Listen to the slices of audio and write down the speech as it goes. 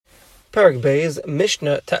Parak Beis,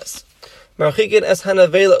 Mishnah Tes. Marchikin es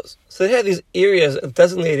hanavelos. So they had these areas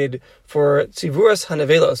designated for tzivuras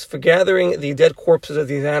hanavelos, for gathering the dead corpses of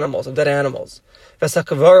these animals, of dead animals.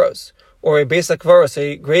 Vesakavaros, or a beis hakvaros,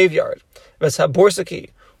 a graveyard. Veshaborsaki,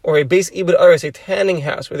 or a beis ibud aris, a tanning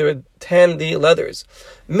house, where they would tan the leathers.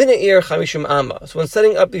 Mina'ir chamishim amma. So when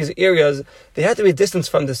setting up these areas, they had to be distanced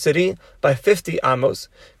from the city by 50 amos,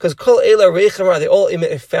 because kol eila reichamar, they all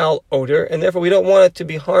emit a foul odor, and therefore we don't want it to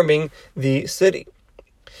be harming the city.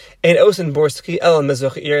 Ein osen borski el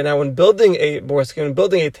mizrach. Now, when building a borski, when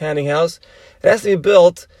building a tanning house, it has to be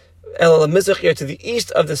built el mizrach to the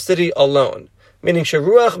east of the city alone. Meaning,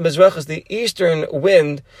 sheruach mizrach is the eastern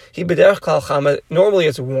wind. He b'derech kal chama. Normally,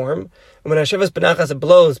 it's warm. When hashevas benachas, it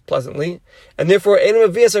blows pleasantly, and therefore, ein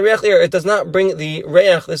mevias hareach ir. It does not bring the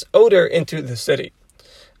reach, this odor, into the city.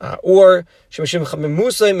 Or shemashim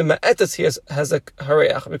chamimusay mima'etas, he has a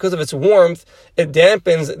hareach. Because of its warmth, it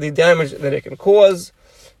dampens the damage that it can cause.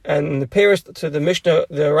 And the Paris to the Mishnah,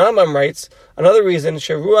 the Rambam writes, another reason,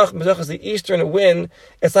 sheruach mizrach is the eastern wind,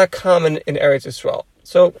 it's not common in Eretz Yisrael.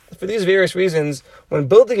 So, for these various reasons, when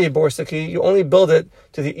building a borsaki, you only build it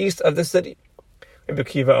to the east of the city. Rabbi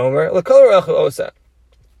Akiva Omer, l'kol rachu osa.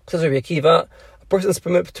 Says Rabbi Akiva, a person is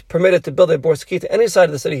permitted to build a borsaki to any side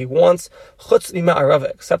of the city he wants, chutz mima'arava,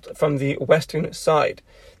 except from the western side.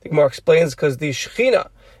 The Gemara explains, because the Shechina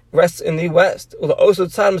rests in the west, to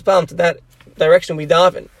that direction we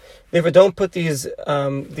daven. Therefore, don't put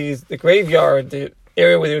the graveyard, the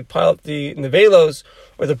area where they would pile up the nevelos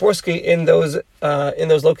or the borski in those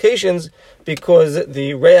locations, because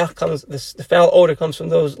the reach comes, the foul odor comes from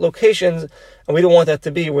those locations, and we don't want that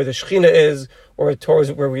to be where the shechina is or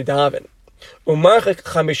towards where we daven. Umarchik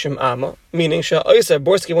chamishim amma, meaning sha'oisa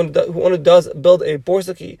borski, one who does build a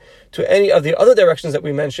borsaki to any of the other directions that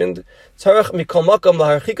we mentioned, tzarach mikol makam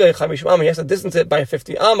laharchika chamishim amma, he has to distance it by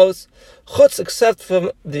 50 amos, chutz, except from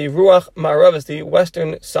the ruach ma'arav, the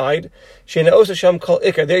western side, she'na'osa sham kol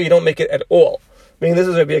ikar, there you don't make it at all. Meaning this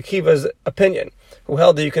is Rabbi Akiva's opinion, who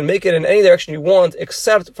held that you can make it in any direction you want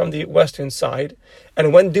except from the western side.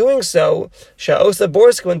 And when doing so, Sha'osa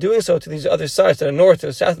Borsk, when doing so to these other sides, to the north, to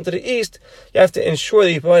the south, and to the east, you have to ensure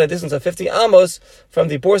that you provide a distance of 50 amos from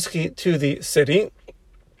the Borski to the city.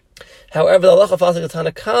 However, the halacha follows the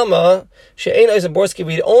Tanna Kama, she'ein oisa borski,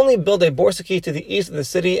 we only build a borsaki to the east of the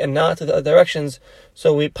city and not to the other directions.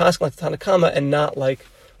 So we pass like the Tanna Kama and not like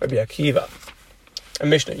Rabbi Akiva.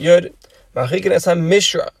 And Mishnah Yud, Machikin es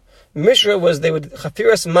ha-mishra. Mishra was, they would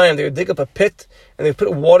chafiras mayim, they would dig up a pit and they would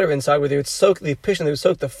put water inside where they would soak the pish and they would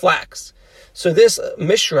soak the flax. So this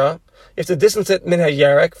mishra, you have to distance it min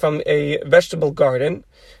hayarek, from a vegetable garden.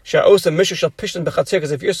 Sha'osa mishra shall pishtan bechatzir,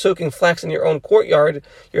 because if you're soaking flax in your own courtyard,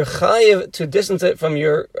 you're chayiv to distance it from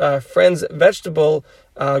your friend's vegetable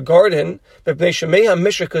garden. But mishra,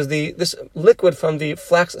 because this liquid from the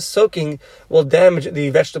flax soaking will damage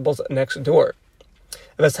the vegetables next door.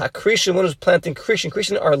 That's hakrishin, one who's planting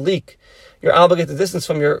krishin are leek. You're obligated to distance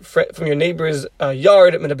from your neighbor's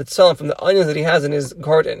yard, from the onions that he has in his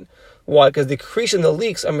garden. Why? Because the krishin, the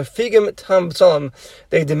leeks, are mefigim tam b'tzalam.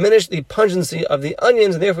 They diminish the pungency of the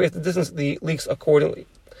onions, and therefore you have to distance the leeks accordingly.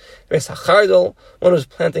 There's hachardol, one who's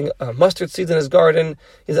planting mustard seeds in his garden.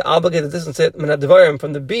 He's obligated to distance it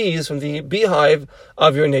from the bees, from the beehive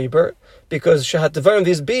of your neighbor, because shahat devarim,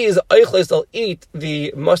 these bees, they'll eat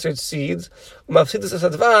the mustard seeds, and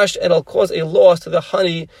it'll cause a loss to the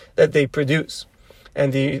honey that they produce.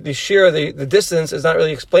 And the sheer, the distance is not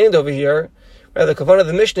really explained over here. Rather, the kavanah of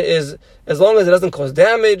the Mishnah is, as long as it doesn't cause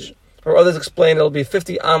damage, or others explain it'll be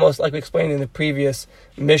 50 amos, like we explained in the previous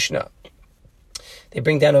Mishnah. They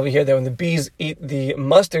bring down over here that when the bees eat the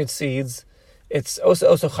mustard seeds, it's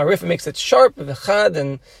also charif, it makes it sharp,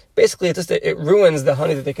 and basically it ruins the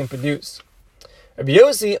honey that they can produce. Rabbi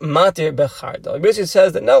Yossi matir bechardal. Rabbi Yossi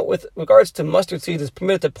says that no, with regards to mustard seeds, it's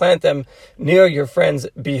permitted to plant them near your friend's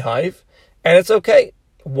beehive, and it's okay.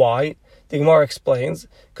 Why? The Gemara explains,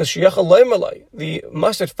 because the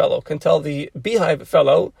mustard fellow can tell the beehive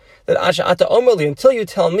fellow that Asha'ata Omerli, until you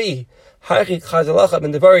tell me, in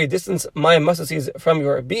the very distance my mustard seeds from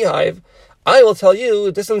your beehive, I will tell you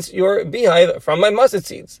distance your beehive from my mustard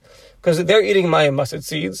seeds, because they're eating my mustard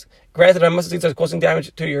seeds. Granted, my mustard seeds are causing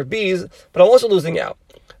damage to your bees, but I'm also losing out.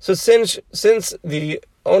 So since the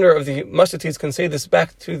owner of the mustard seeds can say this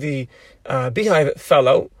back to the beehive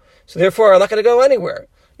fellow, so therefore I'm not going to go anywhere.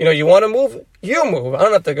 You want to move? You move. I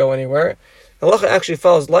don't have to go anywhere. The halacha actually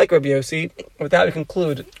follows like Rabbi Yossi. With that, we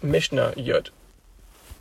conclude Mishnah Yud.